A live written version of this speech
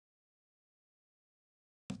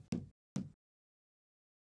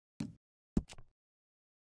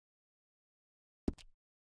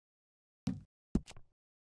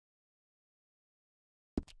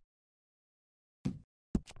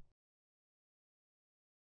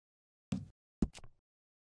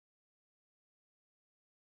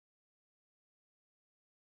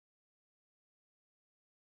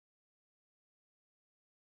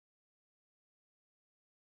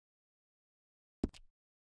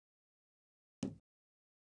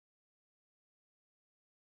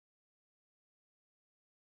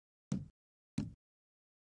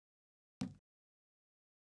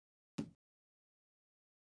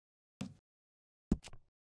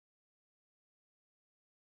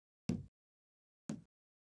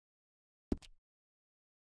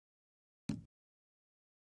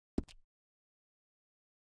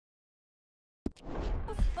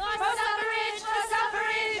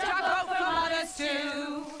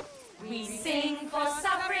We sing for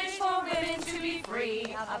suffrage, for women to be free.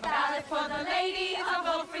 A ballot for the lady, a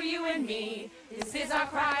vote for you and me. This is our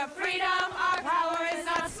cry of freedom, our power is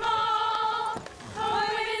not small. For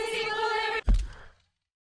women's equal liberty.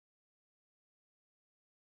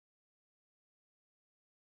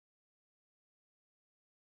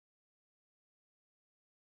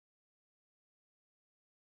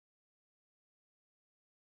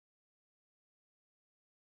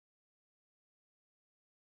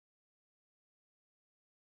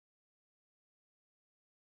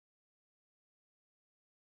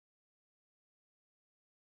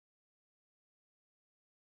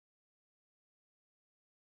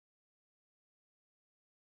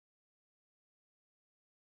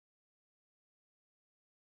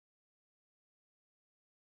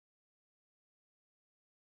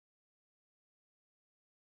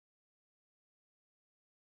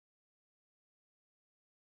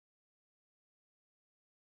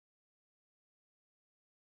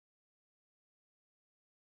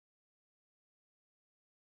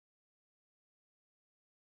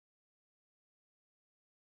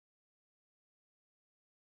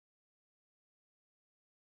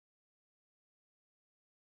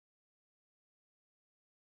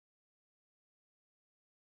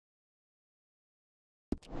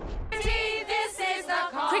 This is the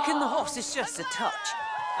call. Quicken the horses just a touch.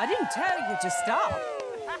 I didn't tell you to stop.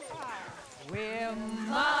 We're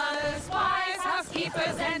mothers, wives,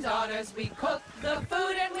 housekeepers, and daughters. We cook the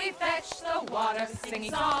food and we fetch the water,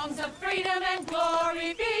 singing songs of freedom and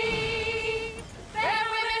glory be. Fair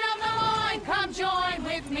women of the line, come join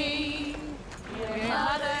with me. We're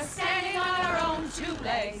mothers standing on our own two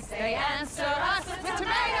legs. They answer us with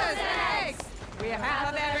tomatoes and eggs. We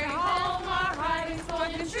have every home, our pride is more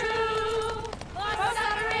than true. For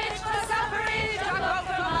suffrage, a vote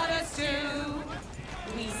for mothers too.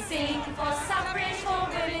 We sing for suffrage, for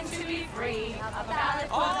women to be free. A ballot for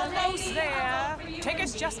the Almost lady, there. a vote for you Take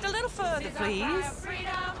us and just me. a little further, This is our cry please. of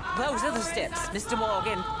freedom, our Those are the power steps, is Mr. not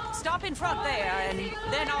Morgan. Stop in front there, and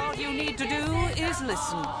then all you need to do is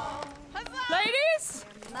listen. Ladies,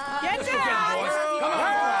 get down! Come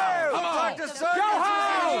on! Go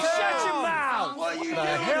home! Shut your mouth! What are you doing? The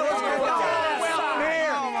hell is going on?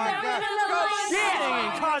 Oh my God! Shit!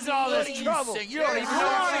 And cause all this trouble. You don't even know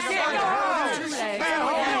what's going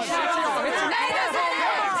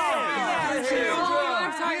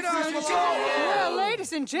Well,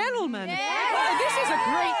 ladies and gentlemen, this is a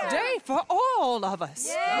great day for all of us.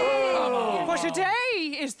 For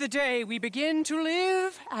today is the day we begin to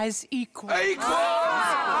live as equals.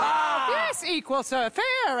 Yes, equal, sir.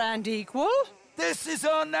 Fair and equal. This is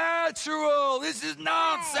unnatural. This is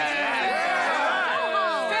nonsense.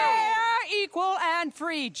 Fair, equal, and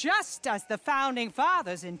free, just as the Founding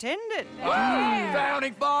Fathers intended.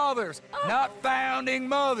 Founding fathers, not founding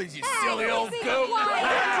mothers, you silly old goat.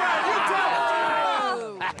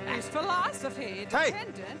 Is philosophy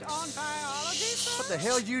dependent on biology? What the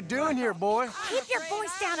hell you doing here, boy? Keep your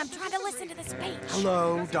voice down. I'm trying to listen to the speech.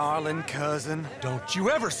 Hello, darling cousin. Don't you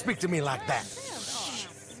ever speak to me like that.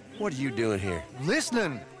 What are you doing here?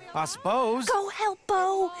 Listening, I suppose. Go help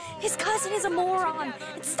Bo. His cousin is a moron.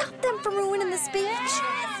 And stop them from ruining the speech.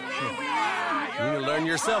 You need to learn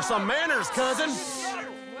yourself some manners, cousin.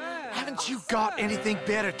 Haven't you got anything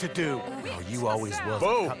better to do? Oh, you always was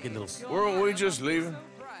Bo, a cocky little... weren't we just leaving?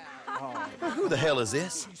 Who the hell is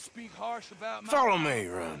this? Follow me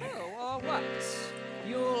around here. What?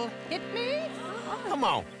 You'll hit me? Come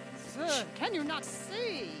on. Sir, can you not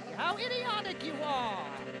see how idiotic you are?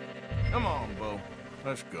 Come on, Bo.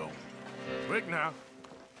 Let's go. Quick now.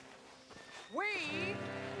 We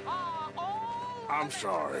are all... I'm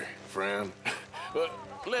sorry, friend. But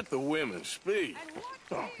let the women speak.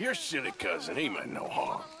 Oh, your silly cousin, he meant no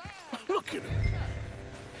harm. Look at him.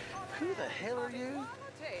 Who the hell are you?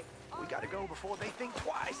 We gotta go before they think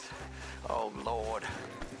twice. Oh, Lord.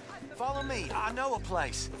 Follow me. I know a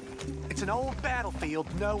place. It's an old battlefield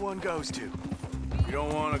no one goes to. You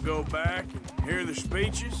don't want to go back and hear the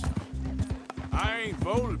speeches? I ain't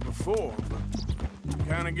voted before, but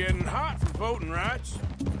kind of getting hot for voting rights.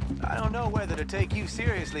 I don't know whether to take you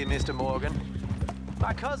seriously, Mr. Morgan.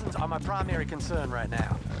 My cousins are my primary concern right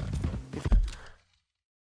now.